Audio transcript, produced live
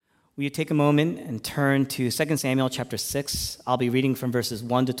Will you take a moment and turn to 2 Samuel chapter 6? I'll be reading from verses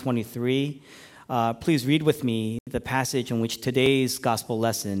 1 to 23. Please read with me the passage on which today's gospel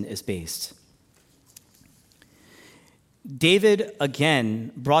lesson is based. David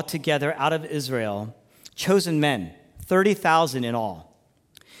again brought together out of Israel chosen men, 30,000 in all.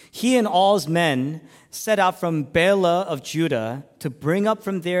 He and all his men set out from Bela of Judah to bring up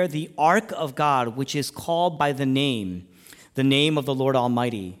from there the ark of God, which is called by the name of the Lord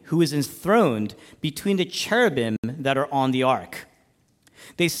Almighty, who is enthroned between the cherubim that are on the ark.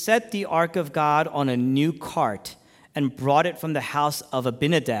 They set the ark of God on a new cart and brought it from the house of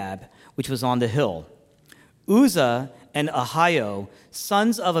Abinadab, which was on the hill. Uzzah and Ahio,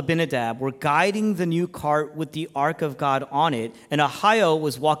 sons of Abinadab, were guiding the new cart with the ark of God on it, and Ahio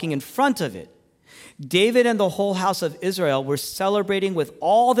was walking in front of it. David and the whole house of Israel were celebrating with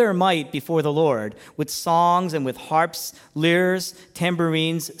all their might before the Lord, with songs and with harps, lyres,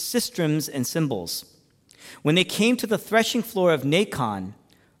 tambourines, sistrums, and cymbals. When they came to the threshing floor of Nacon,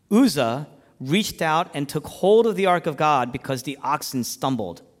 Uzzah reached out and took hold of the ark of God because the oxen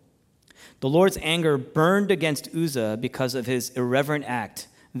stumbled. The Lord's anger burned against Uzzah because of his irreverent act.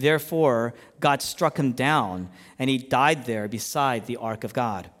 Therefore, God struck him down, and he died there beside the ark of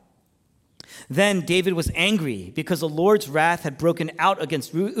God. Then David was angry because the Lord's wrath had broken out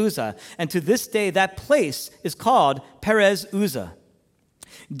against Uzzah, and to this day that place is called Perez Uzzah.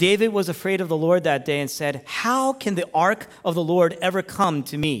 David was afraid of the Lord that day and said, "How can the ark of the Lord ever come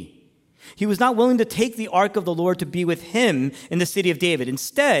to me?" He was not willing to take the ark of the Lord to be with him in the city of David.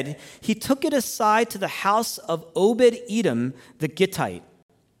 Instead, he took it aside to the house of Obed-Edom the Gittite.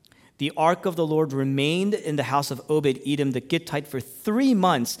 The ark of the Lord remained in the house of Obed-Edom the Gittite for 3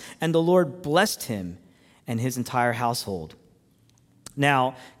 months, and the Lord blessed him and his entire household.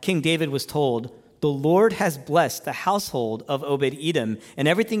 Now, King David was told, "The Lord has blessed the household of Obed-Edom and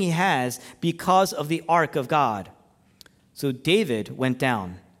everything he has because of the ark of God." So David went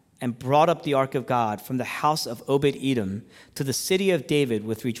down and brought up the ark of God from the house of Obed-Edom to the city of David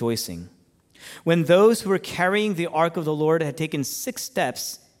with rejoicing. When those who were carrying the ark of the Lord had taken 6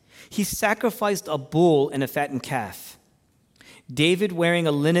 steps, he sacrificed a bull and a fattened calf. David, wearing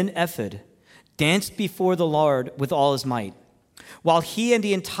a linen ephod, danced before the Lord with all his might, while he and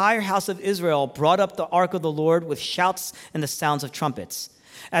the entire house of Israel brought up the ark of the Lord with shouts and the sounds of trumpets.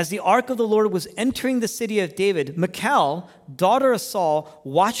 As the ark of the Lord was entering the city of David, Michal, daughter of Saul,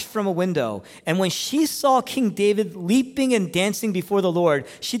 watched from a window. And when she saw King David leaping and dancing before the Lord,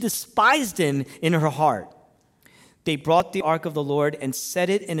 she despised him in her heart. They brought the ark of the Lord and set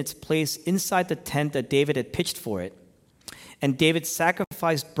it in its place inside the tent that David had pitched for it. And David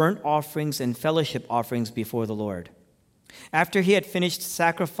sacrificed burnt offerings and fellowship offerings before the Lord. After he had finished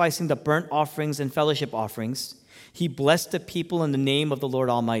sacrificing the burnt offerings and fellowship offerings, he blessed the people in the name of the Lord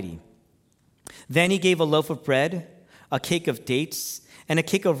Almighty. Then he gave a loaf of bread, a cake of dates, and a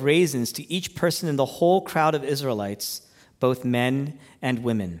cake of raisins to each person in the whole crowd of Israelites, both men and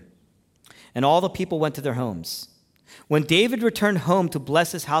women. And all the people went to their homes. When David returned home to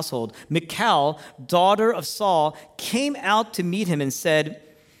bless his household, Michal, daughter of Saul, came out to meet him and said,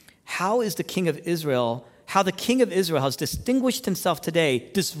 How the king of Israel has distinguished himself today,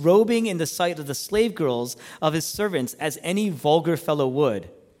 disrobing in the sight of the slave girls of his servants as any vulgar fellow would.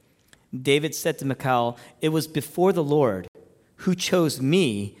 David said to Michal, "It was before the Lord who chose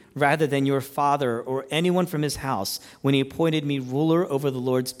me rather than your father or anyone from his house when he appointed me ruler over the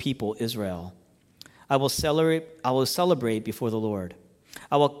Lord's people, Israel. I will celebrate before the Lord.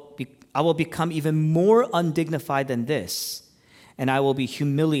 I will become even more undignified than this, and I will be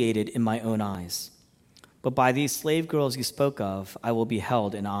humiliated in my own eyes. But by these slave girls you spoke of, I will be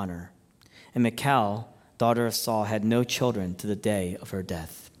held in honor." And Michal, daughter of Saul, had no children to the day of her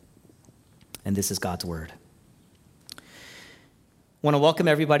death. And this is God's word. I want to welcome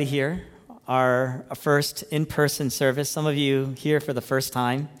everybody here, our first in-person service. Some of you here for the first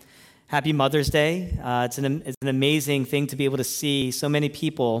time. Happy Mother's Day. It's an amazing thing to be able to see so many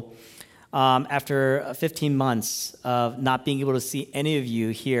people after 15 months of not being able to see any of you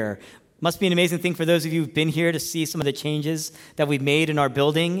here. Must be an amazing thing for those of you who've been here to see some of the changes that we've made in our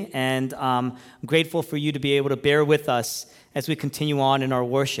building, and I'm grateful for you to be able to bear with us as we continue on in our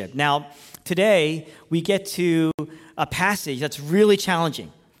worship. Now, today, we get to a passage that's really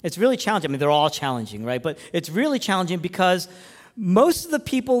challenging. It's really challenging. I mean, they're all challenging, right? But it's really challenging because most of the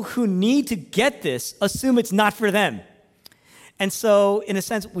people who need to get this assume it's not for them. And so, in a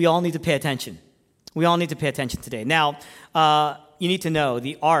sense, we all need to pay attention. We all need to pay attention today. Now, you need to know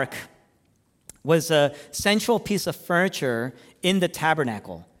the ark was a central piece of furniture in the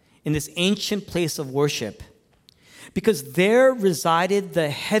tabernacle, in this ancient place of worship. because there resided the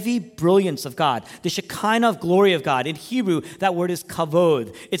heavy brilliance of God, the Shekinah glory of God. In Hebrew, that word is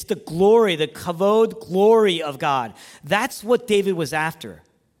kavod. It's the glory, the kavod glory of God. That's what David was after.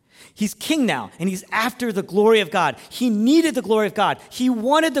 He's king now, and he's after the glory of God. He needed the glory of God. He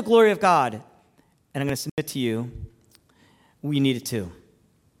wanted the glory of God. And I'm going to submit to you, we need it too.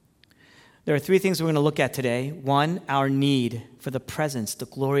 There are three things we're going to look at today. One, our need for the presence, the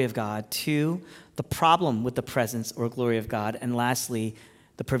glory of God. Two, the problem with the presence or glory of God. And lastly,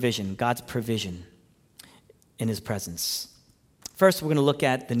 the provision, God's provision in his presence. First, we're going to look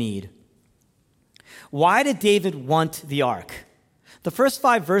at the need. Why did David want the ark? The first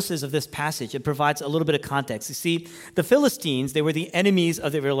 5 verses of this passage, it provides a little bit of context. You see, the Philistines, they were the enemies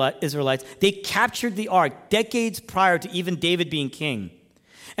of the Israelites. They captured the ark decades prior to even David being king.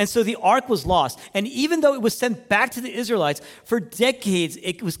 And so the ark was lost. And even though it was sent back to the Israelites, for decades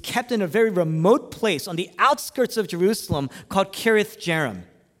it was kept in a very remote place on the outskirts of Jerusalem called Kiriath Jearim.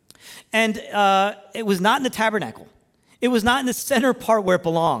 And it was not in the tabernacle. It was not in the center part where it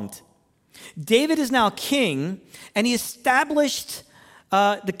belonged. David is now king, and he established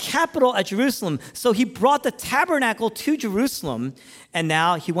the capital at Jerusalem. So he brought the tabernacle to Jerusalem, and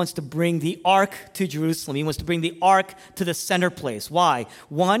now he wants to bring the ark to Jerusalem. He wants to bring the ark to the center place. Why?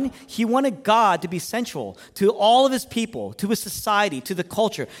 One, he wanted God to be central to all of his people, to his society, to the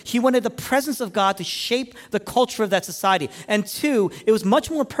culture. He wanted the presence of God to shape the culture of that society. And two, it was much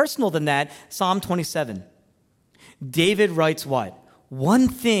more personal than that. Psalm 27. David writes what? One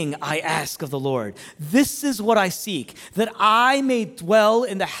thing I ask of the Lord, this is what I seek, that I may dwell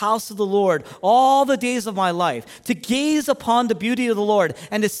in the house of the Lord all the days of my life, to gaze upon the beauty of the Lord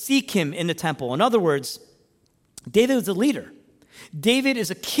and to seek him in the temple. In other words, David was a leader. David is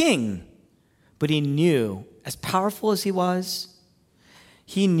a king, but he knew, as powerful as he was,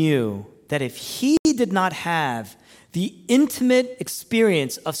 he knew that if he did not have the intimate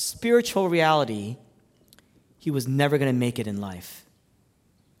experience of spiritual reality, he was never going to make it in life.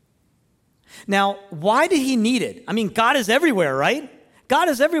 Now, why did he need it? I mean, God is everywhere, right? God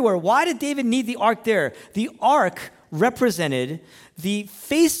is everywhere. Why did David need the ark there? The ark represented the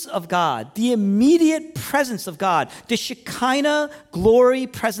face of God, the immediate presence of God, the Shekinah glory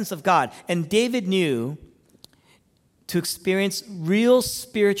presence of God. And David knew to experience real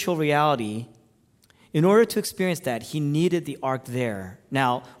spiritual reality, in order to experience that, he needed the ark there.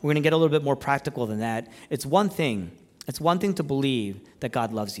 Now, we're going to get a little bit more practical than that. It's one thing to believe that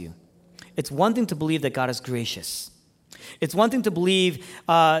God loves you. It's one thing to believe that God is gracious. It's one thing to believe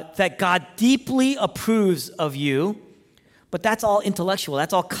that God deeply approves of you, but that's all intellectual.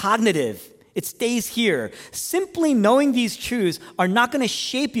 That's all cognitive. It stays here. Simply knowing these truths are not going to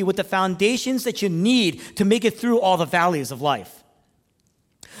shape you with the foundations that you need to make it through all the valleys of life.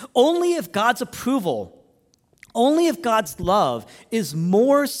 Only if God's approval, only if God's love is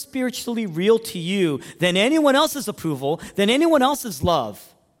more spiritually real to you than anyone else's approval, than anyone else's love,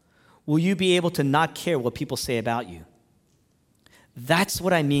 will you be able to not care what people say about you. That's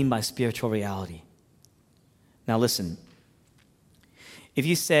what I mean by spiritual reality. Now listen, if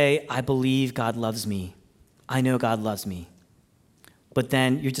you say, I believe God loves me, I know God loves me, but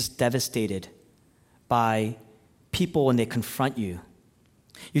then you're just devastated by people when they confront you.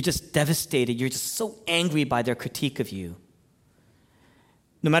 You're just devastated. You're just so angry by their critique of you.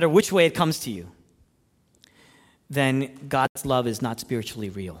 No matter which way it comes to you, then God's love is not spiritually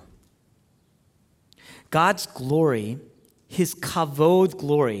real. God's glory, his kavod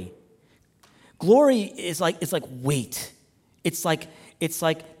glory. Glory is like weight. It's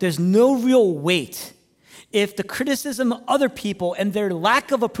like there's no real weight. If the criticism of other people and their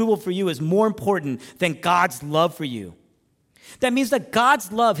lack of approval for you is more important than God's love for you, that means that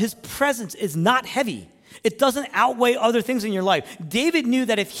God's love, his presence, is not heavy. It doesn't outweigh other things in your life. David knew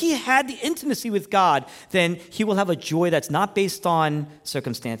that if he had the intimacy with God, then he will have a joy that's not based on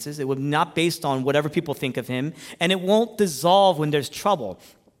circumstances. It will not based on whatever people think of him. And it won't dissolve when there's trouble.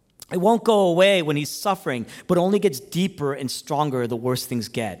 It won't go away when he's suffering, but only gets deeper and stronger the worse things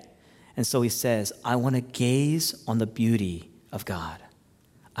get. And so he says, I want to gaze on the beauty of God.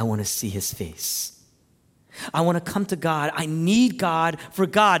 I want to see his face. I want to come to God. I need God,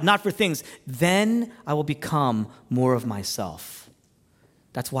 not for things. Then I will become more of myself.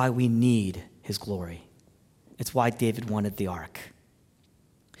 That's why we need his glory. It's why David wanted the ark.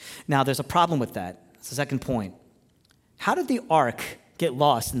 Now, there's a problem with that. It's the second point. How did the ark get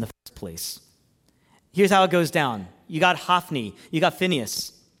lost in the first place? Here's how it goes down. You got Hophni. You got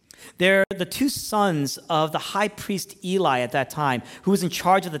Phinehas. They're the two sons of the high priest Eli at that time, who was in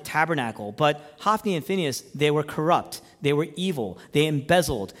charge of the tabernacle. But Hophni and Phinehas, they were corrupt. They were evil. They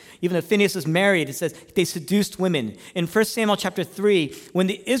embezzled. Even though Phinehas was married, it says they seduced women. In 1 Samuel chapter 3, when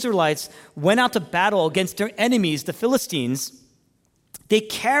the Israelites went out to battle against their enemies, the Philistines, they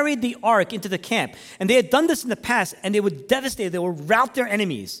carried the ark into the camp. And they had done this in the past, and they would devastate, they would rout their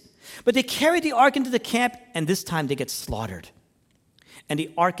enemies. But they carried the ark into the camp, and this time they get slaughtered. And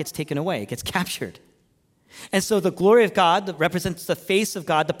the ark gets taken away, it gets captured. And so the glory of God that represents the face of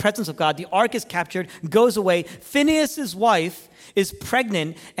God, the presence of God, the ark is captured, goes away. Phinehas' wife is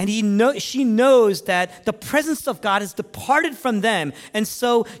pregnant, and she knows that the presence of God has departed from them. And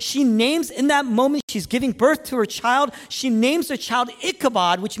so she names, in that moment, she's giving birth to her child, she names her child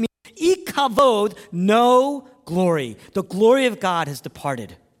Ichabod, which means Ikavod, no glory. The glory of God has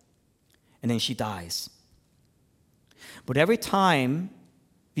departed. And then she dies. But every time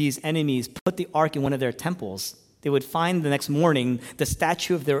these enemies put the ark in one of their temples, they would find the next morning the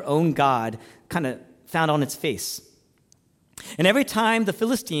statue of their own god kind of found on its face. And every time the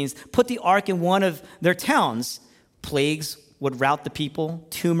Philistines put the ark in one of their towns, plagues would rout the people,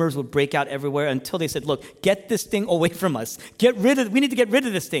 tumors would break out everywhere until they said, look, get this thing away from us. We need to get rid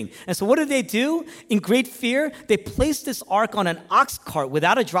of this thing. And so what did they do? In great fear, they placed this ark on an ox cart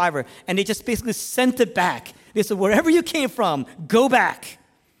without a driver, and they just basically sent it back. They said, wherever you came from, go back.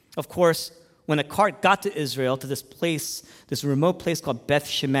 Of course, when the cart got to Israel, to this place, this remote place called Beth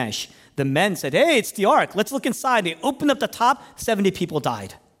Shemesh, the men said, hey, it's the ark. Let's look inside. They opened up the top. 70 people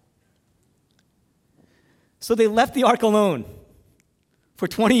died. So they left the ark alone for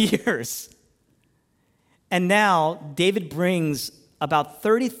 20 years. And now David brings about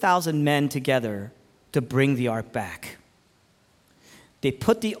 30,000 men together to bring the ark back. They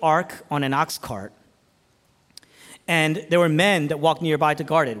put the ark on an ox cart. And there were men that walked nearby to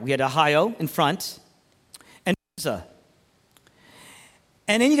guard it. We had Ahio in front and Uzzah.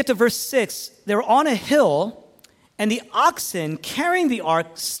 And then you get to verse 6. They were on a hill, and the oxen carrying the ark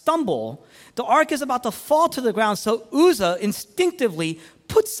stumble. The ark is about to fall to the ground, so Uzzah instinctively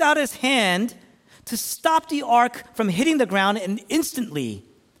puts out his hand to stop the ark from hitting the ground, and instantly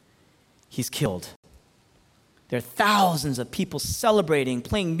he's killed. There are thousands of people celebrating,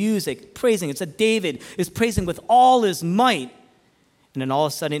 playing music, praising. It's that David is praising with all his might. And then all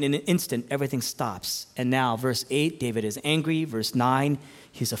of a sudden, in an instant, everything stops. And now, verse 8, David is angry. Verse 9,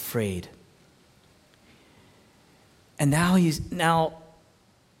 he's afraid. And now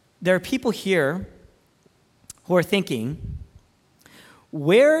there are people here who are thinking,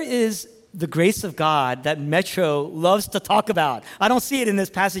 where is the grace of God that Metro loves to talk about? I don't see it in this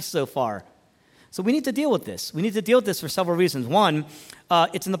passage so far. So we need to deal with this. We need to deal with this for several reasons. One,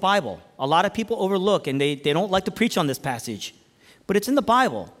 it's in the Bible. A lot of people overlook, and they don't like to preach on this passage. But it's in the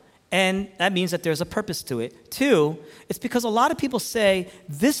Bible, and that means that there's a purpose to it. Two, it's because a lot of people say,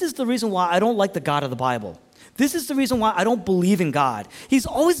 this is the reason why I don't like the God of the Bible. This is the reason why I don't believe in God. He's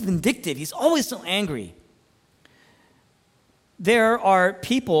always vindictive. He's always so angry. There are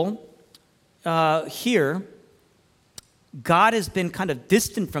people here, God has been kind of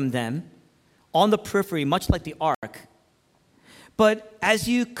distant from them, on the periphery, much like the ark. But as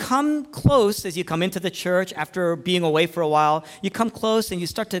you come close, as you come into the church after being away for a while, you come close and you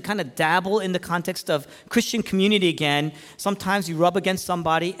start to kind of dabble in the context of Christian community again. Sometimes you rub against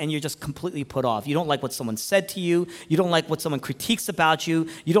somebody and you're just completely put off. You don't like what someone said to you. You don't like what someone critiques about you.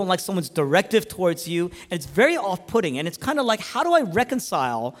 You don't like someone's directive towards you. And it's very off-putting. And it's kind of like, how do I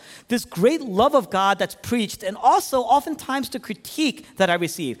reconcile this great love of God that's preached and also oftentimes the critique that I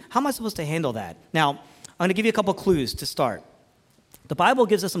receive? How am I supposed to handle that? Now, I'm going to give you a couple clues to start. The Bible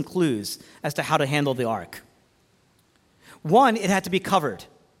gives us some clues as to how to handle the ark. One, it had to be covered.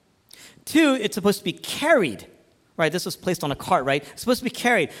 Two, it's supposed to be carried. Right, this was placed on a cart, right? It's supposed to be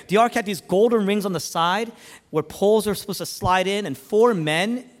carried. The ark had these golden rings on the side where poles are supposed to slide in, and 4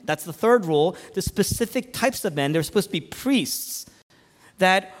 men, that's the third rule, the specific types of men, they're supposed to be priests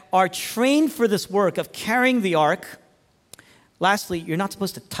that are trained for this work of carrying the ark. Lastly, you're not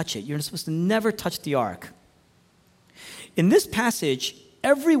supposed to touch it. You're supposed to never touch the ark. In this passage,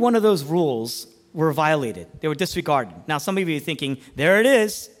 every one of those rules were violated. They were disregarded. Now, some of you are thinking, there it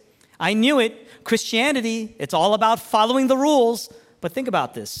is. I knew it. Christianity, it's all about following the rules. But think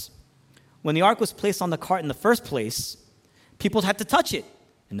about this. When the ark was placed on the cart in the first place, people had to touch it,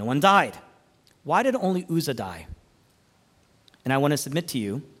 and no one died. Why did only Uzzah die? And I want to submit to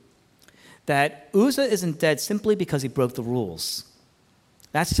you that Uzzah isn't dead simply because he broke the rules.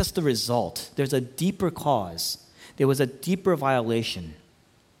 That's just the result. There's a deeper cause. There was a deeper violation.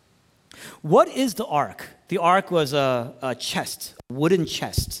 What is the ark? The ark was a chest, a wooden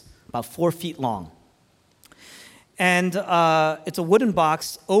chest, about 4 feet long. And it's a wooden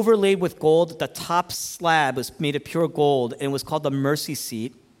box overlaid with gold. The top slab was made of pure gold, and it was called the mercy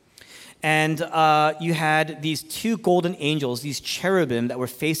seat. And you had these 2 golden angels, these cherubim that were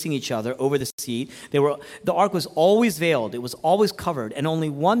facing each other over the seat. The ark was always veiled. It was always covered. And only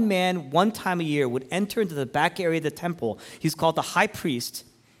one man, one time a year, would enter into the back area of the temple. He's called the high priest.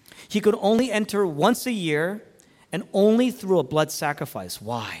 He could only enter once a year and only through a blood sacrifice.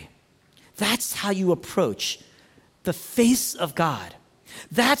 Why? That's how you approach the face of God.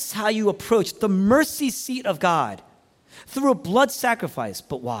 That's how you approach the mercy seat of God, through a blood sacrifice.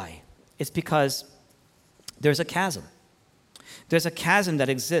 But why? It's because there's a chasm. There's a chasm that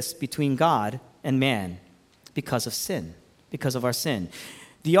exists between God and man because of sin, because of our sin.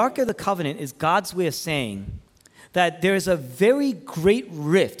 The Ark of the Covenant is God's way of saying that there's a very great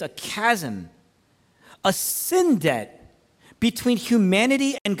rift, a chasm, a sin debt between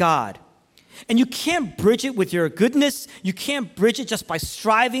humanity and God. And you can't bridge it with your goodness. You can't bridge it just by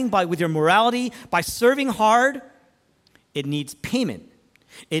striving, with your morality, by serving hard. It needs payment.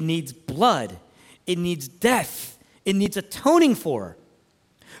 It needs blood. It needs death. It needs atoning for.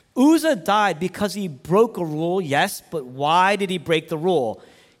 Uzzah died because he broke a rule, yes, but why did he break the rule?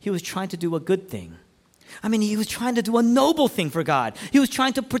 He was trying to do a good thing. He was trying to do a noble thing for God. He was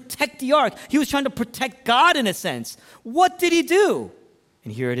trying to protect the ark. He was trying to protect God in a sense. What did he do?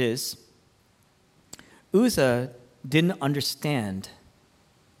 And here it is. Uzzah didn't understand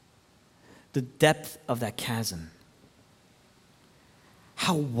the depth of that chasm,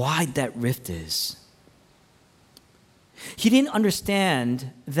 how wide that rift is. He didn't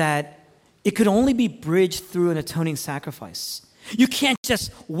understand that it could only be bridged through an atoning sacrifice. You can't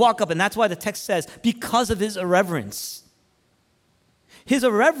just walk up, and that's why the text says, because of his irreverence. His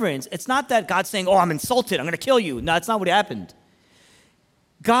irreverence, it's not that God's saying, oh, I'm insulted, I'm going to kill you. No, that's not what happened.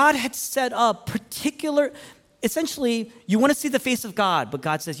 God had set up essentially, you want to see the face of God, but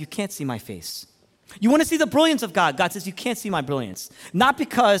God says, you can't see my face. You want to see the brilliance of God. God says, you can't see my brilliance. Not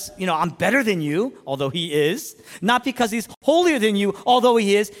because, I'm better than you, although he is. Not because he's holier than you, although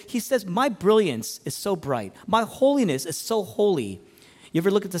he is. He says, my brilliance is so bright. My holiness is so holy. You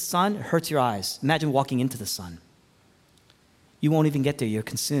ever look at the sun? It hurts your eyes. Imagine walking into the sun. You won't even get there. You're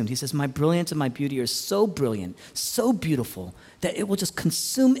consumed. He says, my brilliance and my beauty are so brilliant, so beautiful, that it will just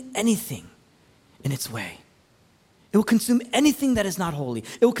consume anything in its way. It will consume anything that is not holy.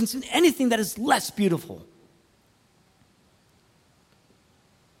 It will consume anything that is less beautiful.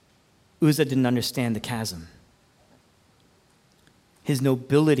 Uzzah didn't understand the chasm. His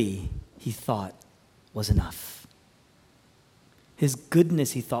nobility, he thought, was enough. His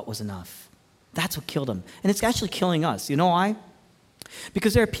goodness, he thought, was enough. That's what killed him. And it's actually killing us. You know why?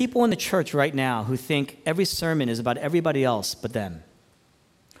 Because there are people in the church right now who think every sermon is about everybody else but them.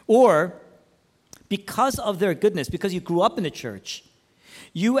 Or, because of their goodness, because you grew up in the church,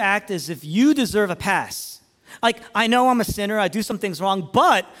 you act as if you deserve a pass. Like, I know I'm a sinner, I do some things wrong,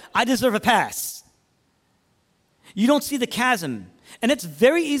 but I deserve a pass. You don't see the chasm. And it's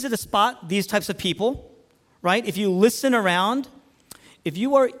very easy to spot these types of people, right? If you listen around, if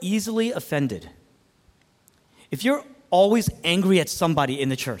you are easily offended, if you're always angry at somebody in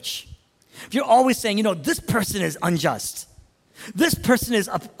the church, if you're always saying, this person is unjust, this person is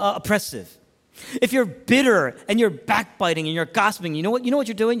oppressive, if you're bitter and you're backbiting and you're gossiping, you know what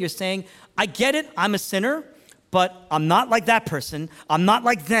you're doing? You're saying, I get it, I'm a sinner, but I'm not like that person. I'm not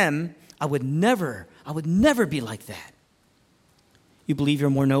like them. I would never be like that. You believe you're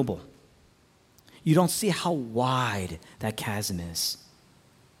more noble. You don't see how wide that chasm is.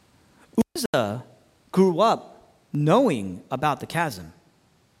 Uzzah grew up knowing about the chasm,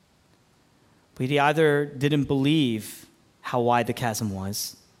 but he either didn't believe how wide the chasm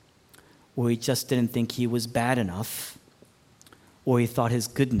was, or he just didn't think he was bad enough, or he thought his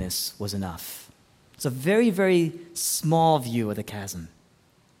goodness was enough. It's a very, very small view of the chasm.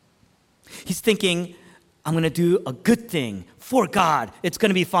 He's thinking, I'm going to do a good thing for God. It's going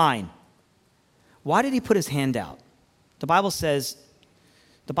to be fine. Why did he put his hand out? The Bible says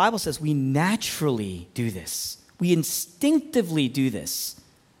we naturally do this. We instinctively do this.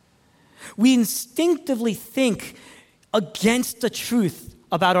 We instinctively think against the truth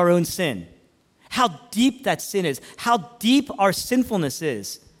about our own sin, how deep that sin is, how deep our sinfulness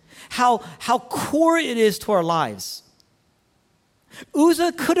is, how core it is to our lives.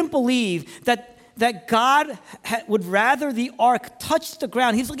 Uzzah couldn't believe that God would rather the ark touch the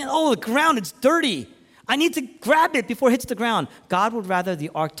ground. He's looking, the ground, it's dirty. I need to grab it before it hits the ground. God would rather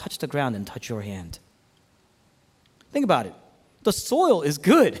the ark touch the ground than touch your hand. Think about it. The soil is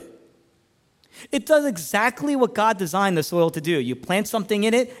good. It does exactly what God designed the soil to do. You plant something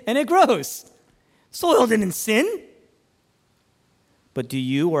in it, and it grows. Soil didn't sin. But do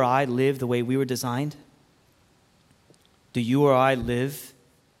you or I live the way we were designed? Do you or I live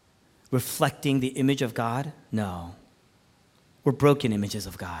reflecting the image of God? No. We're broken images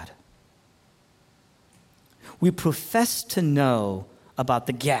of God. We profess to know about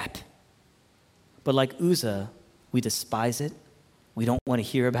the gap, but like Uzzah, we despise it. We don't want to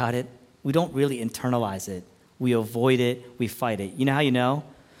hear about it. We don't really internalize it. We avoid it. We fight it. You know how you know?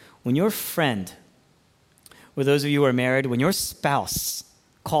 When your friend, or those of you who are married, when your spouse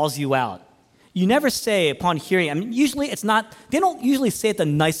calls you out, you never say upon hearing, usually it's not, they don't usually say it the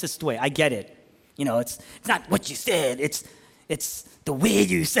nicest way. I get it. It's not what you said. It's the way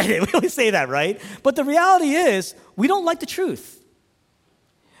you said it. We always say that, right? But the reality is, we don't like the truth.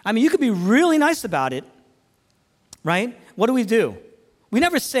 You could be really nice about it, right? What do? We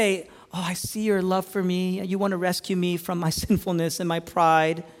never say, oh, I see your love for me. You want to rescue me from my sinfulness and my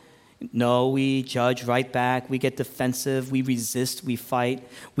pride. No, we judge right back. We get defensive. We resist. We fight.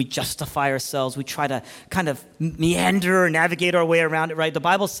 We justify ourselves. We try to kind of meander or navigate our way around it, right? The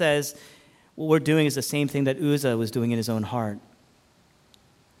Bible says what we're doing is the same thing that Uzzah was doing in his own heart.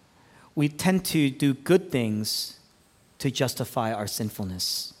 We tend to do good things to justify our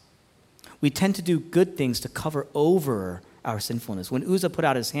sinfulness. We tend to do good things to cover over our sinfulness. When Uzzah put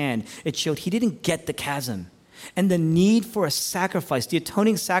out his hand, it showed he didn't get the chasm and the need for a sacrifice, the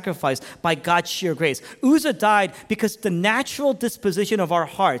atoning sacrifice by God's sheer grace. Uzzah died because the natural disposition of our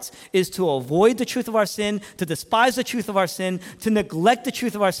hearts is to avoid the truth of our sin, to despise the truth of our sin, to neglect the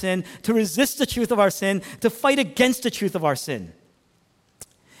truth of our sin, to resist the truth of our sin, to fight against the truth of our sin.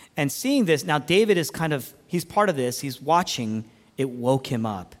 And seeing this, now David is he's part of this, he's watching, it woke him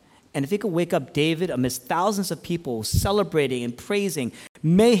up. And if it could wake up David amidst thousands of people celebrating and praising,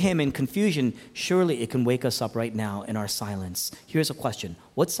 mayhem and confusion, surely it can wake us up right now in our silence. Here's a question.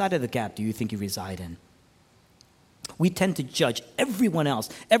 What side of the gap do you think you reside in? We tend to judge everyone else.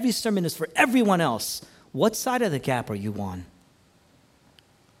 Every sermon is for everyone else. What side of the gap are you on?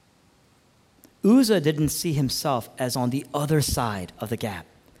 Uzzah didn't see himself as on the other side of the gap,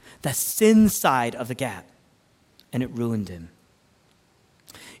 the sin side of the gap, and it ruined him.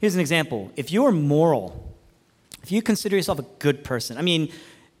 Here's an example. If you're moral, if you consider yourself a good person,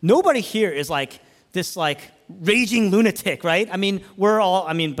 nobody here is this raging lunatic, right? We're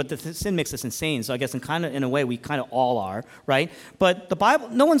all, but the sin makes us insane, so I guess in a way we kind of all are, right? But the Bible,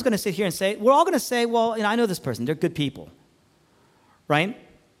 no one's going to sit here and say, we're all going to say, well, I know this person, they're good people, right?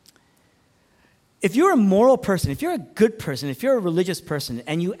 If you're a moral person, if you're a good person, if you're a religious person,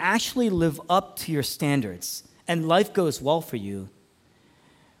 and you actually live up to your standards, and life goes well for you,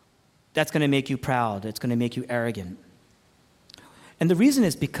 that's going to make you proud. It's going to make you arrogant. And the reason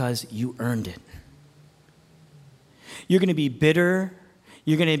is because you earned it. You're going to be bitter.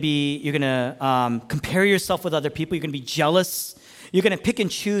 You're going to compare yourself with other people. You're going to be jealous. You're going to pick and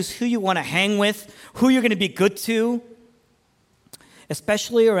choose who you want to hang with, who you're going to be good to,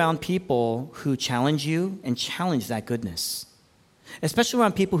 especially around people who challenge you and challenge that goodness, especially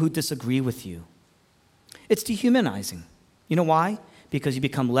around people who disagree with you. It's dehumanizing. You know why? Because you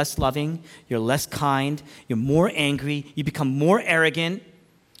become less loving, you're less kind, you're more angry, you become more arrogant.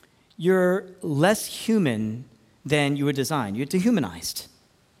 You're less human than you were designed. You're dehumanized.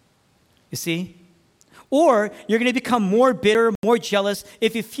 You see? Or you're going to become more bitter, more jealous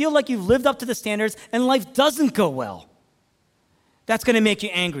if you feel like you've lived up to the standards and life doesn't go well. That's going to make you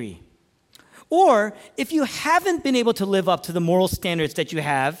angry. Or if you haven't been able to live up to the moral standards that you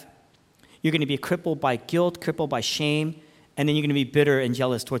have, you're going to be crippled by guilt, crippled by shame, and then you're going to be bitter and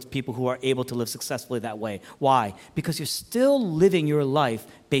jealous towards people who are able to live successfully that way. Why? Because you're still living your life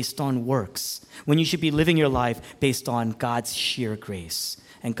based on works, when you should be living your life based on God's sheer grace.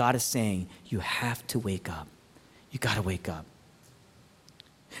 And God is saying, you have to wake up. You got to wake up.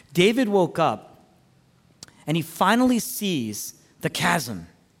 David woke up, and he finally sees the chasm.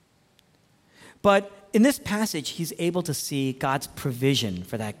 But in this passage, he's able to see God's provision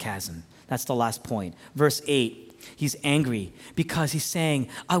for that chasm. That's the last point. Verse 8. He's angry because he's saying,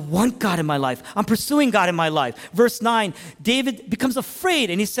 I want God in my life. I'm pursuing God in my life. Verse 9, David becomes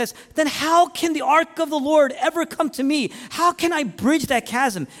afraid and he says, then how can the ark of the Lord ever come to me? How can I bridge that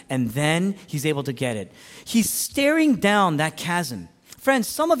chasm? And then he's able to get it. He's staring down that chasm. Friends,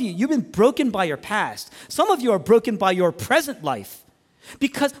 some of you, you've been broken by your past. Some of you are broken by your present life.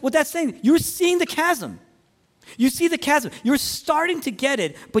 Because what that's saying, you're seeing the chasm. You see the chasm. You're starting to get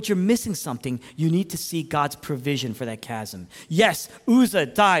it, but you're missing something. You need to see God's provision for that chasm. Yes, Uzzah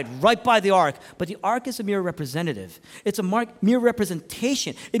died right by the ark, but the ark is a mere representative. It's a mere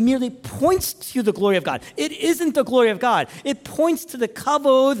representation. It merely points to the glory of God. It isn't the glory of God. It points to the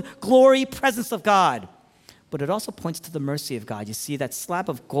kavod, glory, presence of God. But it also points to the mercy of God. You see that slab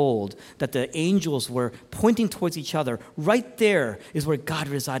of gold that the angels were pointing towards each other. Right there is where God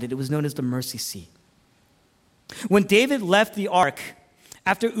resided. It was known as the mercy seat. When David left the ark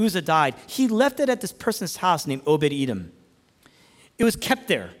after Uzzah died, he left it at this person's house named Obed-Edom. It was kept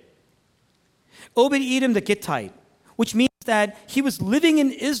there. Obed-Edom the Gittite, which means that he was living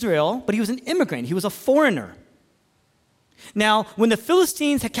in Israel, but he was an immigrant. He was a foreigner. Now, when the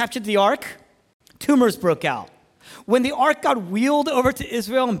Philistines had captured the ark, tumors broke out. When the ark got wheeled over to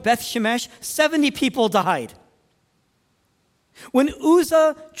Israel in Beth Shemesh, 70 people died. When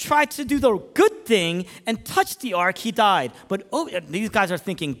Uzzah tried to do the good thing and touch the ark, he died. But these guys are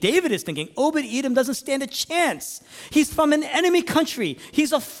thinking, David is thinking, Obed-Edom doesn't stand a chance. He's from an enemy country.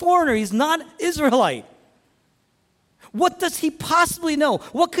 He's a foreigner. He's not Israelite. What does he possibly know?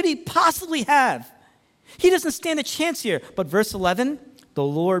 What could he possibly have? He doesn't stand a chance here. But verse 11, the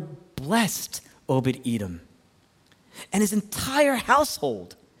Lord blessed Obed-Edom and his entire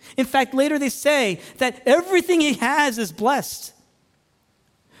household. In fact, later they say that everything he has is blessed.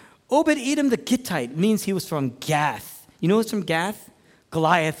 Obed-Edom the Gittite means he was from Gath. You know who's from Gath?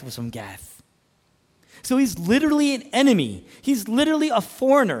 Goliath was from Gath. So he's literally an enemy. He's literally a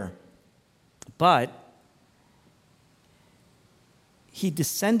foreigner. But he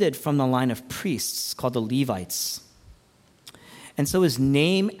descended from the line of priests called the Levites. And so his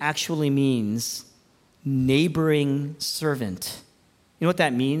name actually means neighboring servant. You know what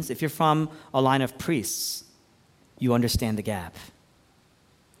that means? If you're from a line of priests, you understand the gap.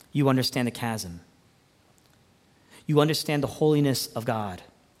 You understand the chasm. You understand the holiness of God.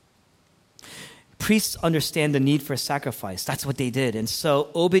 Priests understand the need for a sacrifice. That's what they did. And so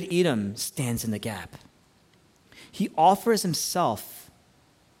Obed-Edom stands in the gap. He offers himself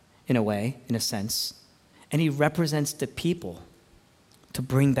in a way, in a sense, and he represents the people to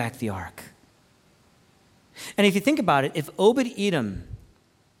bring back the ark. And if you think about it, if Obed-Edom,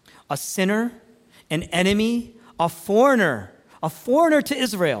 a sinner, an enemy, a foreigner to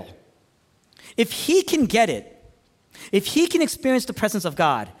Israel, if he can get it, if he can experience the presence of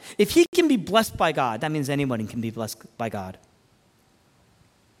God, if he can be blessed by God, that means anyone can be blessed by God.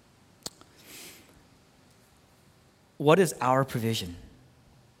 What is our provision?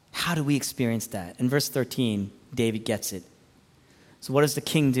 How do we experience that? In verse 13, David gets it. So what does the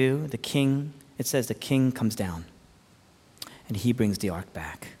king do? It says the king comes down and he brings the ark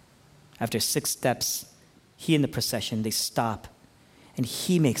back. After 6 steps, he and the procession, they stop and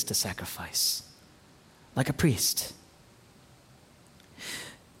he makes the sacrifice like a priest.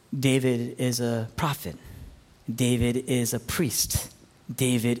 David is a prophet. David is a priest.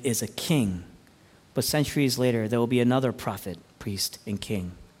 David is a king. But centuries later, there will be another prophet, priest, and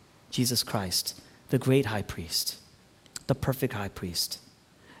king, Jesus Christ, the great high priest, the perfect high priest.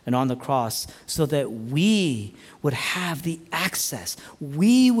 And on the cross, so that we would have the access,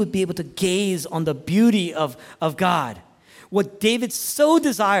 we would be able to gaze on the beauty of God. What David so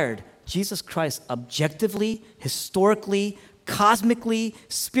desired, Jesus Christ objectively, historically, cosmically,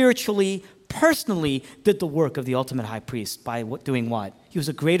 spiritually, personally did the work of the ultimate high priest by doing what? He was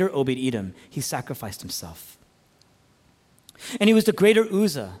a greater Obed-Edom. He sacrificed himself. And he was the greater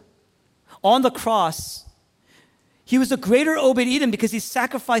Uzzah. On the cross, he was the greater Obed-Edom because he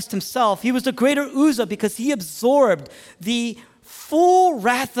sacrificed himself. He was the greater Uzzah because he absorbed the full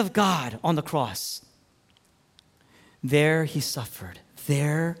wrath of God on the cross. There he suffered.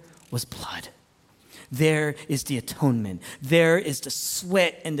 There was blood. There is the atonement. There is the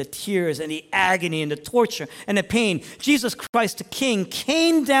sweat and the tears and the agony and the torture and the pain. Jesus Christ, the King,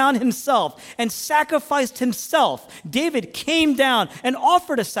 came down himself and sacrificed himself. David came down and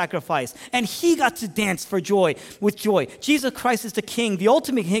offered a sacrifice, and he got to dance for joy, with joy. Jesus Christ is the King, the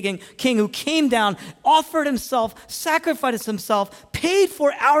ultimate King who came down, offered himself, sacrificed himself, paid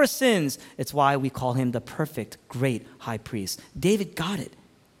for our sins. It's why we call him the perfect, great high priest. David got it.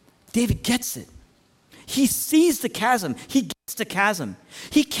 David gets it. He sees the chasm. He gets the chasm.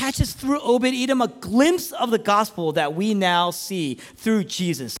 He catches through Obed-Edom a glimpse of the gospel that we now see through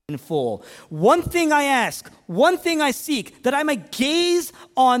Jesus in full. One thing I ask, one thing I seek, that I might gaze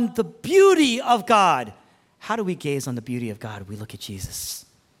on the beauty of God. How do we gaze on the beauty of God? We look at Jesus.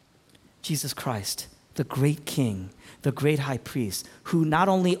 Jesus Christ, the great king, the great high priest, who not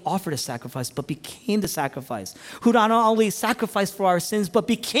only offered a sacrifice, but became the sacrifice, who not only sacrificed for our sins, but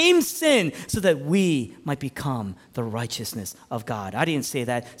became sin so that we might become the righteousness of God. I didn't say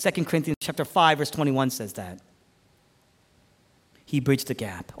that. 2 Corinthians chapter 5, verse 21 says that. He bridged the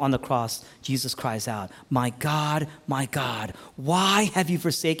gap. On the cross, Jesus cries out, my God, why have you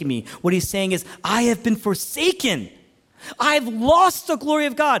forsaken me? What he's saying is, I have been forsaken. I've lost the glory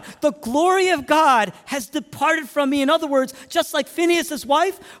of God. The glory of God has departed from me. In other words, just like Phinehas'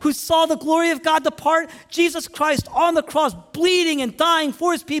 wife, who saw the glory of God depart, Jesus Christ on the cross, bleeding and dying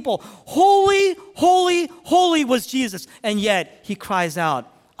for his people. Holy, holy, holy was Jesus. And yet he cries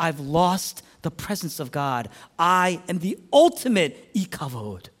out, I've lost the presence of God. I am the ultimate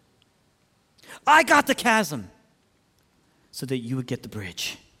ikavod. I got the chasm so that you would get the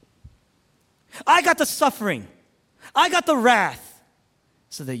bridge. I got the suffering. I got the wrath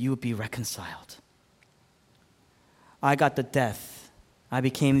so that you would be reconciled. I got the death. I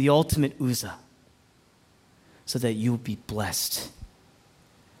became the ultimate Uzzah so that you would be blessed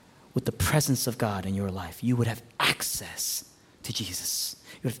with the presence of God in your life. You would have access to Jesus.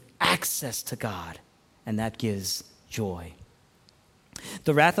 You would have access to God, and that gives joy.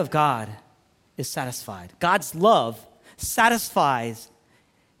 The wrath of God is satisfied. God's love satisfies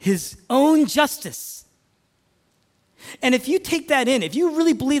his own justice. And if you take that in, if you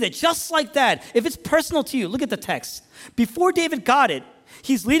really believe it, just like that, if it's personal to you, look at the text. Before David got it,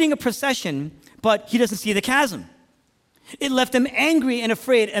 he's leading a procession, but he doesn't see the chasm. It left him angry and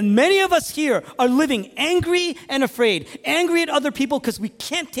afraid. And many of us here are living angry and afraid. Angry at other people because we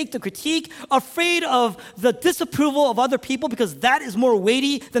can't take the critique. Afraid of the disapproval of other people because that is more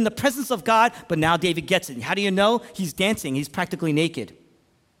weighty than the presence of God. But now David gets it. And how do you know? He's dancing. He's practically naked.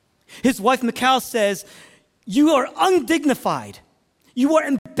 His wife Michal says, you are undignified. You are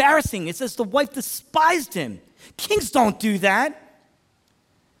embarrassing. It says the wife despised him. Kings don't do that.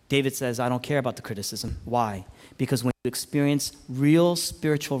 David says, I don't care about the criticism. Why? Because when you experience real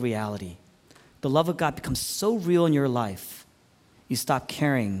spiritual reality, the love of God becomes so real in your life, you stop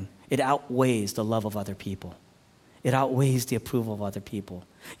caring. It outweighs the love of other people. It outweighs the approval of other people.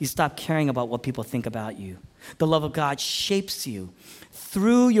 You stop caring about what people think about you. The love of God shapes you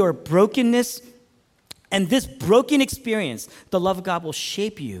through your brokenness. And this broken experience, the love of God will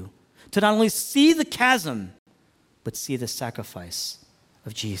shape you to not only see the chasm, but see the sacrifice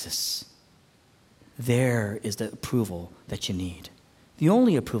of Jesus. There is the approval that you need. The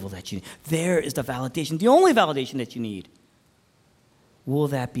only approval that you need. There is the validation, the only validation that you need. Will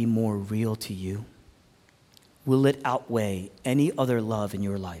that be more real to you? Will it outweigh any other love in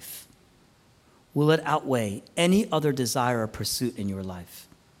your life? Will it outweigh any other desire or pursuit in your life?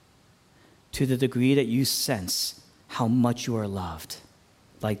 To the degree that you sense how much you are loved,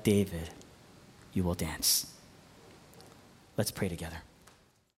 like David, you will dance. Let's pray together.